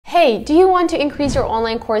Hey, do you want to increase your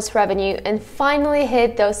online course revenue and finally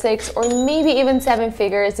hit those 6 or maybe even 7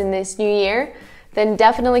 figures in this new year? Then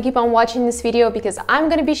definitely keep on watching this video because I'm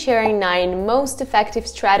going to be sharing 9 most effective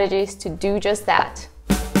strategies to do just that.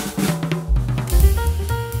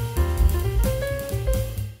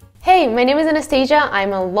 Hey, my name is Anastasia.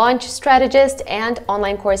 I'm a launch strategist and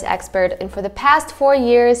online course expert, and for the past 4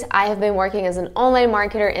 years, I have been working as an online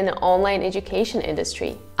marketer in the online education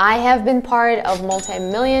industry. I have been part of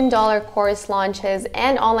multi-million-dollar course launches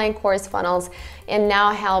and online course funnels, and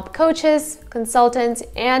now help coaches, consultants,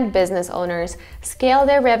 and business owners scale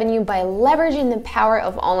their revenue by leveraging the power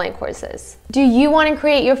of online courses. Do you want to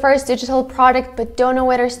create your first digital product but don't know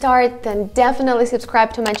where to start? Then definitely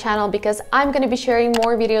subscribe to my channel because I'm going to be sharing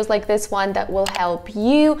more videos like this one that will help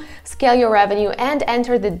you scale your revenue and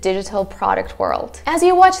enter the digital product world. As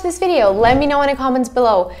you watch this video, let me know in the comments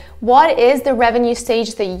below, what is the revenue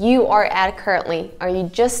stage that you are at currently? Are you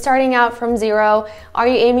just starting out from zero? Are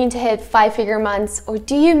you aiming to hit 5-figure months? Or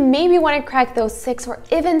do you maybe want to crack those 6 or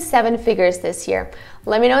even 7 figures this year?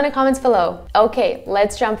 Let me know in the comments below. Okay,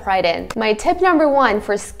 let's jump right in. My tip number 1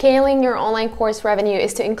 for scaling your online course revenue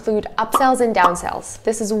is to include upsells and downsells.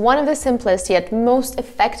 This is one of the simplest yet most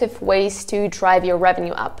effective ways to drive your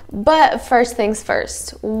revenue up. But first things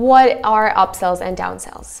first, what are upsells and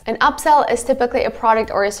downsells? An upsell is typically a product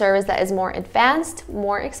or a service that is more advanced,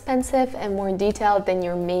 more expensive, and more detailed than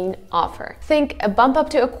your main offer. Think a bump up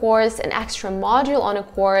to a course, an extra module on a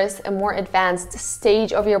course, a more advanced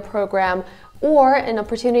stage of your program, or an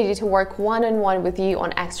opportunity to work one-on-one with you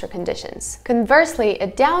on extra conditions. Conversely, a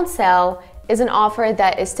downsell is an offer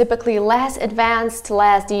that is typically less advanced,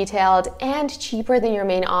 less detailed, and cheaper than your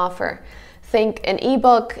main offer. Think an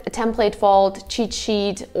ebook, a template vault, cheat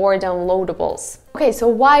sheet, or downloadables. Okay, so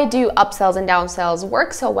why do upsells and downsells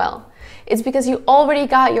work so well? It's because you already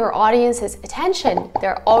got your audience's attention.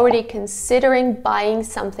 They're already considering buying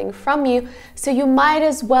something from you, so you might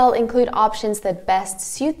as well include options that best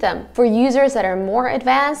suit them. For users that are more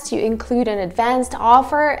advanced, you include an advanced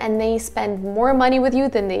offer and they spend more money with you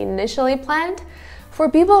than they initially planned. For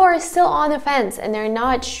people who are still on the fence and they're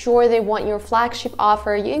not sure they want your flagship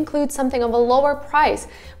offer, you include something of a lower price,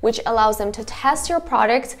 which allows them to test your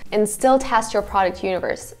product and still test your product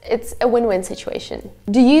universe. It's a win-win situation.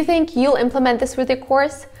 Do you think you'll implement this with your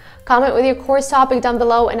course? Comment with your course topic down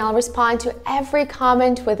below and I'll respond to every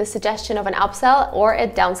comment with a suggestion of an upsell or a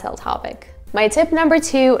downsell topic. My tip number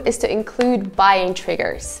 2 is to include buying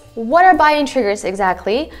triggers. What are buying triggers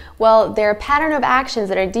exactly? Well, they're a pattern of actions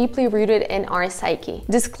that are deeply rooted in our psyche.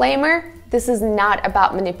 Disclaimer, this is not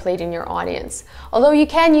about manipulating your audience. Although you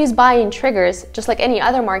can use buying triggers, just like any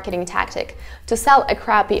other marketing tactic, to sell a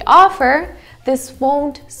crappy offer, this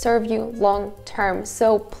won't serve you long term.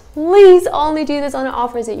 So please only do this on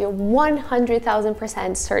offers that you're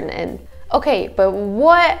 100,000% certain in. Okay, but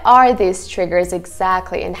what are these triggers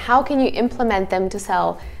exactly and how can you implement them to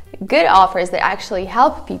sell good offers that actually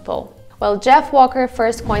help people? Well, Jeff Walker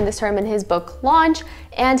first coined this term in his book Launch,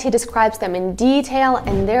 and he describes them in detail,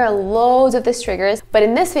 and there are loads of these triggers, but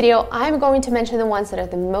in this video I'm going to mention the ones that are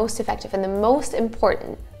the most effective and the most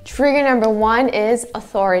important. Trigger number 1 is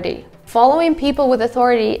authority. Following people with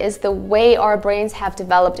authority is the way our brains have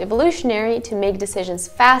developed evolutionary to make decisions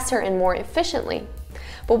faster and more efficiently.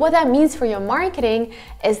 But what that means for your marketing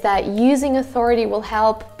is that using authority will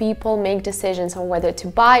help people make decisions on whether to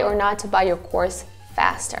buy or not to buy your course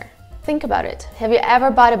faster. Think about it. Have you ever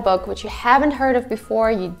bought a book which you haven't heard of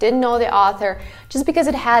before, you didn't know the author, just because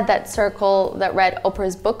it had that circle that read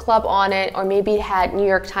Oprah's book club on it, or maybe it had New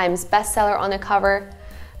York Times bestseller on the cover?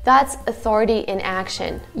 That's authority in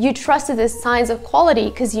action. You trusted the signs of quality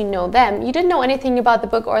because you know them. You didn't know anything about the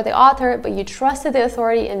book or the author, but you trusted the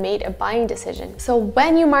authority and made a buying decision. So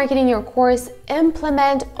when you're marketing your course,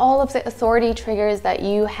 implement all of the authority triggers that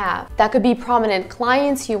you have. That could be prominent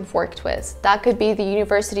clients you've worked with. That could be the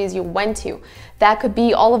universities you went to. That could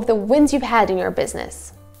be all of the wins you've had in your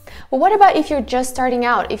business. But what about if you're just starting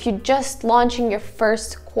out, if you're just launching your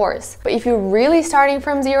first course? But if you're really starting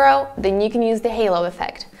from zero, then you can use the halo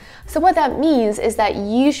effect. So what that means is that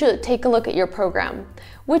you should take a look at your program.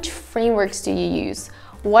 Which frameworks do you use?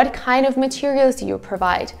 What kind of materials do you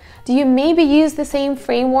provide? Do you maybe use the same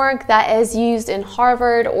framework that is used in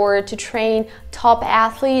Harvard or to train top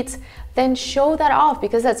athletes? Then show that off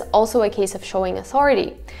because that's also a case of showing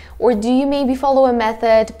authority. Or do you maybe follow a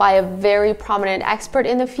method by a very prominent expert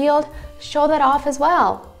in the field? Show that off as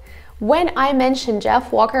well. When I mentioned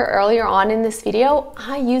Jeff Walker earlier on in this video,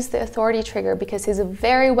 I used the authority trigger because he's a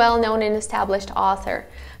very well-known and established author.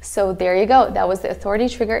 So there you go, that was the authority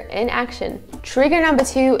trigger in action. Trigger number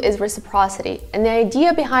 2 is reciprocity. And the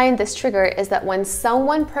idea behind this trigger is that when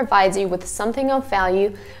someone provides you with something of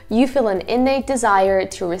value, you feel an innate desire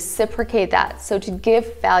to reciprocate that, so to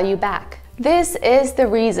give value back. This is the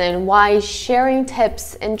reason why sharing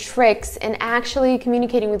tips and tricks and actually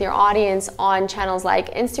communicating with your audience on channels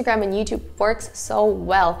like Instagram and YouTube works so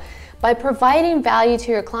well. By providing value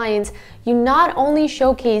to your clients, you're not only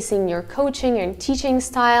showcasing your coaching and teaching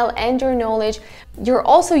style and your knowledge, you're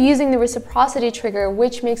also using the reciprocity trigger,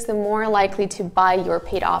 which makes them more likely to buy your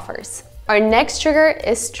paid offers. Our next trigger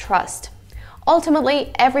is trust.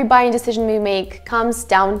 Ultimately, every buying decision we make comes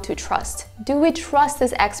down to trust. Do we trust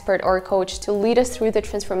this expert or coach to lead us through the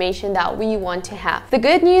transformation that we want to have? The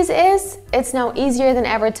good news is, it's now easier than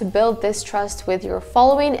ever to build this trust with your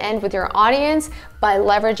following and with your audience by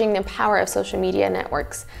leveraging the power of social media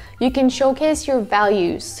networks. You can showcase your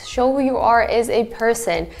values, show who you are as a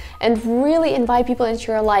person, and really invite people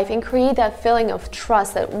into your life and create that feeling of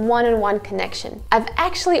trust, that one-on-one connection. I've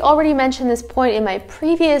actually already mentioned this point in my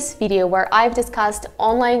previous video where I've discussed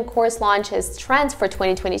online course launches trends for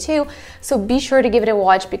 2022, so be sure to give it a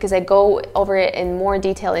watch because I go over it in more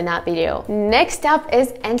detail in that video. Next up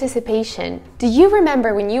is anticipation. Do you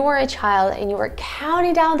remember when you were a child and you were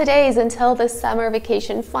counting down the days until the summer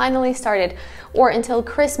vacation finally started, or until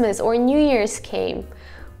Christmas or New Year's came?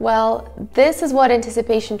 Well, this is what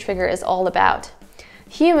anticipation trigger is all about.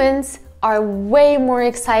 Humans are way more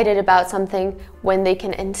excited about something when they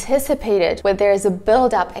can anticipate it, when there's a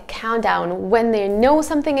build-up, a countdown, when they know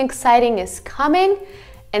something exciting is coming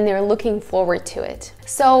and they're looking forward to it.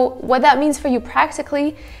 So what that means for you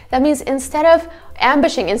practically, that means instead of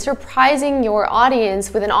ambushing and surprising your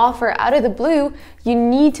audience with an offer out of the blue, you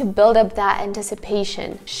need to build up that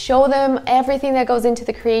anticipation. Show them everything that goes into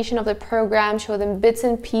the creation of the program, show them bits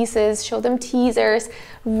and pieces, show them teasers,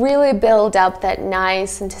 really build up that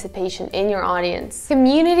nice anticipation in your audience.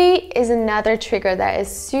 Community is another trigger that is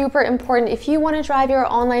super important if you want to drive your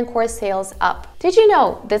online course sales up. Did you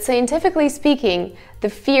know that scientifically speaking, the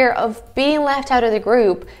fear of being left out of the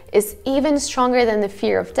group is even stronger than the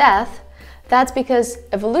fear of death? That's because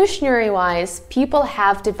evolutionary-wise, people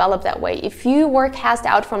have developed that way. If you were cast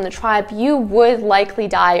out from the tribe, you would likely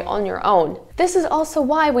die on your own. This is also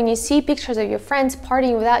why when you see pictures of your friends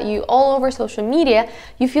partying without you all over social media,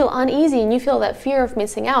 you feel uneasy and you feel that fear of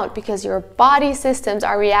missing out because your body systems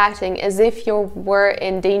are reacting as if you were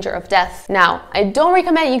in danger of death. Now, I don't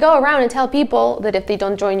recommend you go around and tell people that if they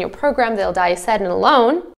don't join your program, they'll die sad and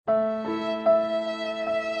alone.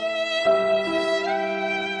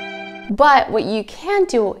 But what you can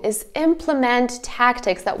do is implement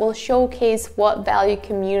tactics that will showcase what value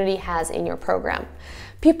community has in your program.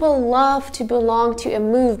 People love to belong to a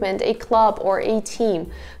movement, a club, or a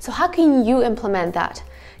team. So how can you implement that?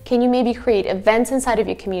 Can you maybe create events inside of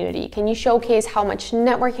your community? Can you showcase how much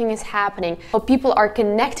networking is happening, how people are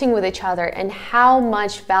connecting with each other, and how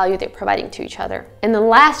much value they're providing to each other? And the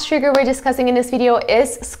last trigger we're discussing in this video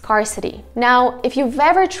is scarcity. Now, if you've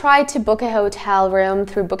ever tried to book a hotel room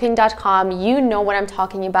through booking.com, you know what I'm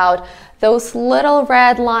talking about. Those little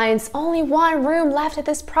red lines, only one room left at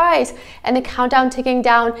this price, and the countdown ticking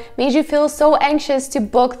down made you feel so anxious to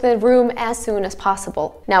book the room as soon as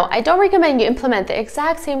possible. Now, I don't recommend you implement the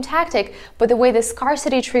exact same tactic, but the way the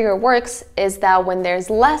scarcity trigger works is that when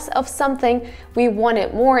there's less of something, we want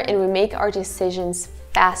it more and we make our decisions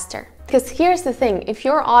faster. Because here's the thing, if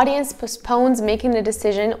your audience postpones making the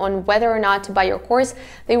decision on whether or not to buy your course,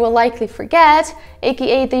 they will likely forget,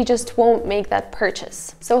 aka they just won't make that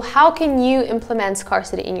purchase. So how can you implement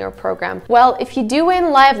scarcity in your program? Well, if you do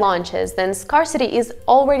in live launches, then scarcity is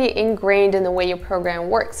already ingrained in the way your program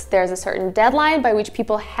works. There's a certain deadline by which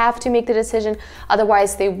people have to make the decision,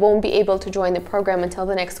 otherwise they won't be able to join the program until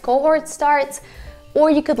the next cohort starts. Or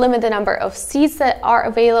you could limit the number of seats that are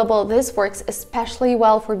available. This works especially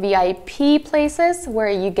well for VIP places where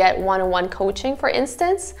you get one-on-one coaching, for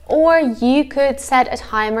instance. Or you could set a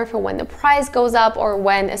timer for when the price goes up or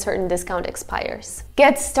when a certain discount expires.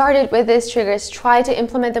 Get started with these triggers, try to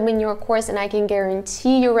implement them in your course, and I can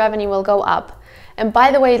guarantee your revenue will go up. And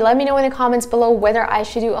by the way, let me know in the comments below whether I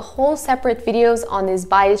should do a whole separate videos on these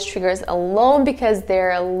bias triggers alone, because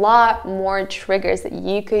there are a lot more triggers that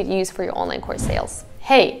you could use for your online course sales.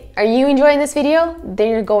 Hey, are you enjoying this video? Then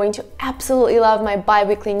you're going to absolutely love my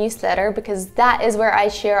bi-weekly newsletter, because that is where I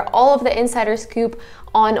share all of the insider scoop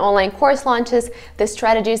on online course launches, the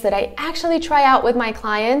strategies that I actually try out with my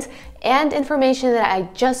clients, and information that I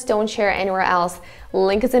just don't share anywhere else.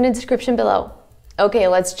 Link is in the description below. Okay,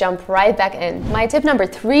 let's jump right back in. My tip number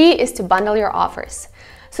 3 is to bundle your offers.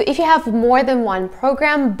 So if you have more than one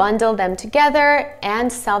program, bundle them together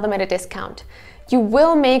and sell them at a discount. You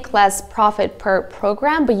will make less profit per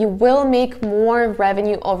program, but you will make more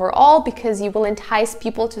revenue overall because you will entice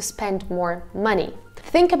people to spend more money.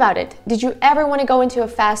 Think about it. Did you ever want to go into a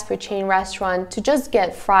fast food chain restaurant to just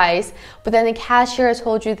get fries, but then the cashier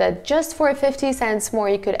told you that just for 50 cents more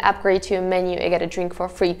you could upgrade to a menu and get a drink for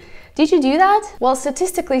free? Did you do that? Well,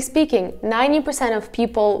 statistically speaking, 90% of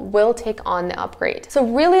people will take on the upgrade. So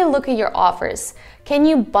really look at your offers. Can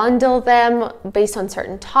you bundle them based on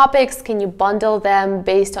certain topics? Can you bundle them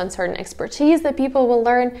based on certain expertise that people will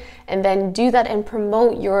learn? And then do that and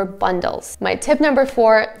promote your bundles. My tip number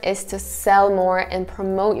 4 is to sell more and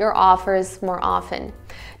promote your offers more often.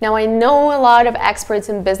 Now, I know a lot of experts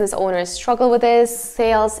and business owners struggle with this.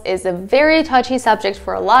 Sales is a very touchy subject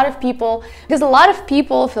for a lot of people because a lot of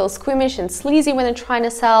people feel squeamish and sleazy when they're trying to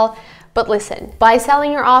sell. But listen, by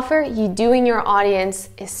selling your offer, you're doing your audience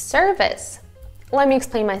a service. Let me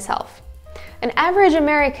explain myself. An average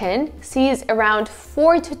American sees around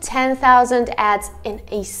 4,000 to 10,000 ads in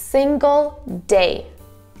a single day.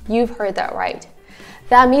 You've heard that right.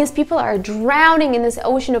 That means people are drowning in this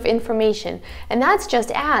ocean of information. And that's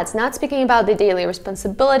just ads, not speaking about the daily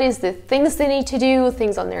responsibilities, the things they need to do,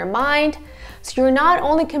 things on their mind. So you're not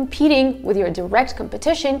only competing with your direct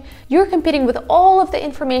competition, you're competing with all of the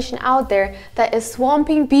information out there that is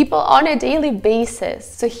swamping people on a daily basis.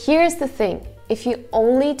 So here's the thing. If you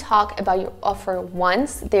only talk about your offer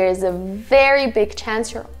once, there is a very big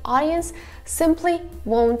chance your audience simply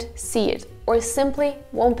won't see it or simply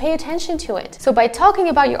won't pay attention to it. So by talking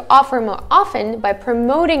about your offer more often, by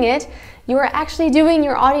promoting it, you are actually doing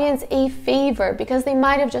your audience a favor because they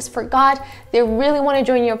might have just forgot they really want to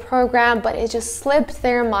join your program, but it just slipped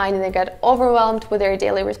their mind and they got overwhelmed with their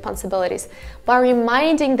daily responsibilities. By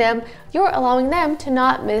reminding them, you're allowing them to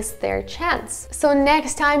not miss their chance. So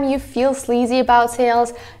next time you feel sleazy about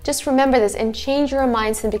sales, just remember this and change your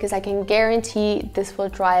mindset because I can guarantee this will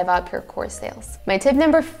drive up your course sales. My tip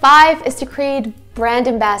number 5 is to create brand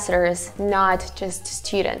ambassadors, not just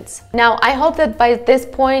students. Now, I hope that by this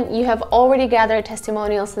point you have already gathered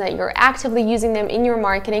testimonials and that you're actively using them in your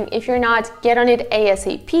marketing. If you're not, get on it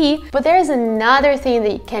ASAP. But there's another thing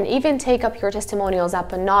that can even take up your testimonials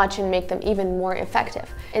up a notch and make them even more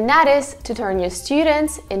effective. And that is to turn your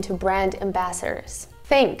students into brand ambassadors.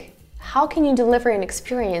 Think, how can you deliver an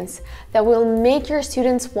experience that will make your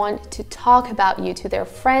students want to talk about you to their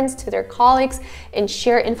friends, to their colleagues, and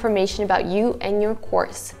share information about you and your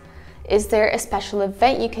course? Is there a special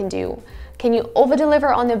event you can do? Can you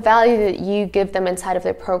over-deliver on the value that you give them inside of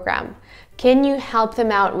their program? Can you help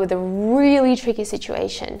them out with a really tricky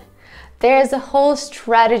situation? There's a whole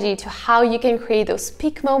strategy to how you can create those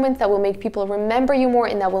peak moments that will make people remember you more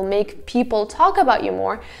and that will make people talk about you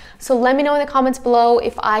more. So let me know in the comments below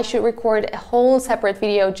if I should record a whole separate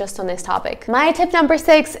video just on this topic. My tip number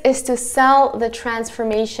 6 is to sell the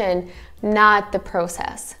transformation, not the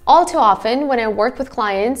process. All too often, when I work with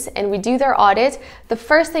clients and we do their audit, the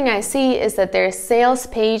first thing I see is that their sales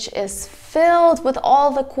page is filled with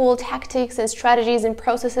all the cool tactics and strategies and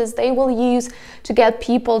processes they will use to get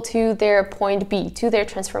people to their point B, to their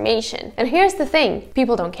transformation. And here's the thing,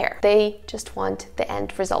 people don't care. They just want the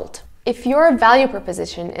end result. If your value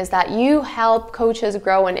proposition is that you help coaches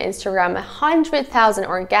grow on Instagram 100,000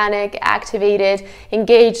 organic, activated,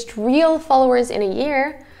 engaged, real followers in a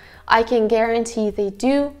year, I can guarantee they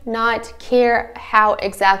do not care how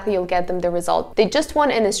exactly you'll get them the result. They just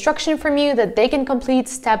want an instruction from you that they can complete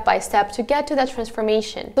step by step to get to that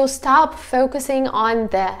transformation. So stop focusing on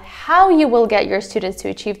the how you will get your students to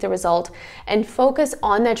achieve the result and focus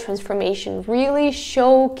on that transformation. Really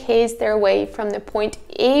showcase their way from the point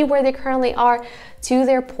A where they currently are to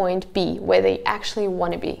their point B where they actually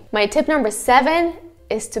want to be. My tip number 7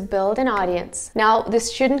 is to build an audience. Now,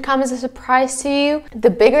 this shouldn't come as a surprise to you. The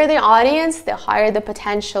bigger the audience, the higher the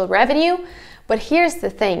potential revenue. But here's the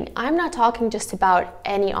thing, I'm not talking just about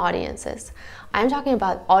any audiences. I'm talking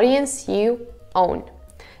about audience you own.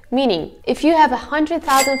 Meaning, if you have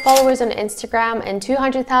 100,000 followers on Instagram and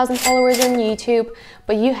 200,000 followers on YouTube,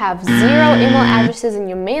 but you have 0 email addresses in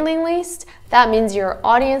your mailing list, that means your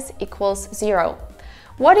audience equals 0.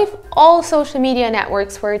 What if all social media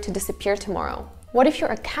networks were to disappear tomorrow? What if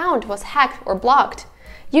your account was hacked or blocked?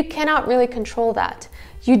 You cannot really control that.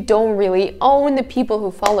 You don't really own the people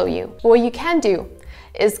who follow you. What you can do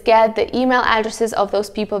is get the email addresses of those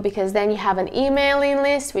people because then you have an emailing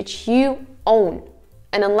list which you own.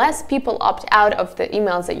 And unless people opt out of the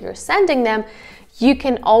emails that you're sending them, You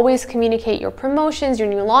can always communicate your promotions, your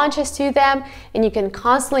new launches to them, and you can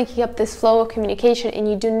constantly keep up this flow of communication, and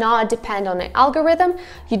you do not depend on an algorithm,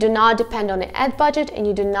 you do not depend on an ad budget, and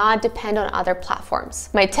you do not depend on other platforms.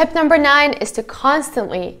 My tip number 9 is to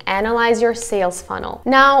constantly analyze your sales funnel.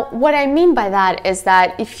 Now, what I mean by that is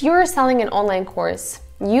that if you're selling an online course,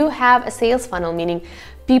 you have a sales funnel, meaning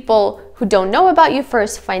people who don't know about you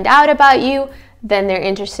first find out about you, then they're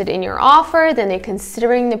interested in your offer, then they're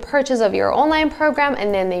considering the purchase of your online program,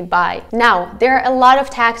 and then they buy. Now, there are a lot of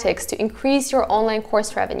tactics to increase your online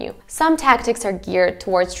course revenue. Some tactics are geared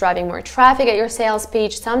towards driving more traffic at your sales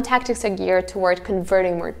page. Some tactics are geared toward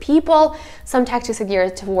converting more people. Some tactics are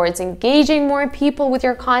geared towards engaging more people with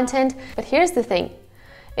your content. But here's the thing.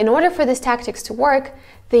 In order for these tactics to work,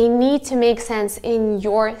 they need to make sense in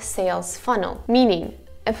your sales funnel. Meaning,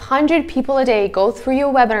 if 100 people a day go through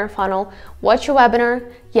your webinar funnel, watch your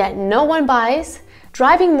webinar, yet no one buys,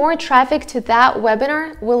 driving more traffic to that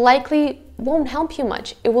webinar won't help you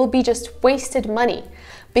much. It will be just wasted money.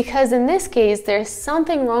 Because in this case, there's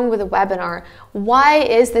something wrong with the webinar. Why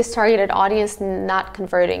is this targeted audience not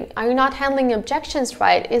converting? Are you not handling objections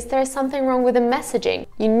right? Is there something wrong with the messaging?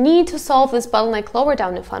 You need to solve this bottleneck lower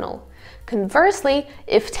down the funnel. Conversely,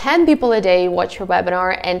 if 10 people a day watch your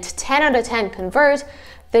webinar and 10 out of 10 convert,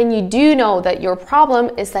 then you do know that your problem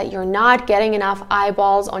is that you're not getting enough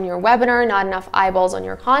eyeballs on your webinar, not enough eyeballs on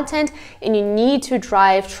your content, and you need to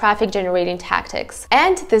drive traffic generating tactics.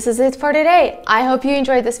 And this is it for today. I hope you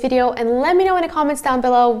enjoyed this video, and let me know in the comments down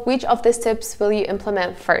below which of these tips will you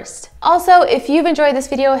implement first. Also, if you've enjoyed this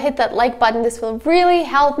video, hit that like button. This will really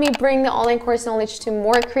help me bring the online course knowledge to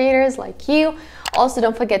more creators like you. Also,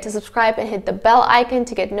 don't forget to subscribe and hit the bell icon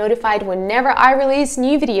to get notified whenever I release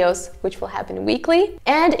new videos, which will happen weekly.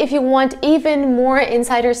 And if you want even more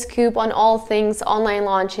insider scoop on all things online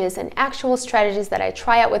launches and actual strategies that I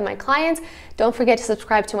try out with my clients, don't forget to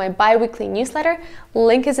subscribe to my bi-weekly newsletter.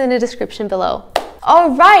 Link is in the description below.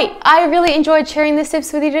 All right, I really enjoyed sharing these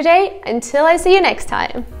tips with you today. Until I see you next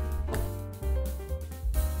time.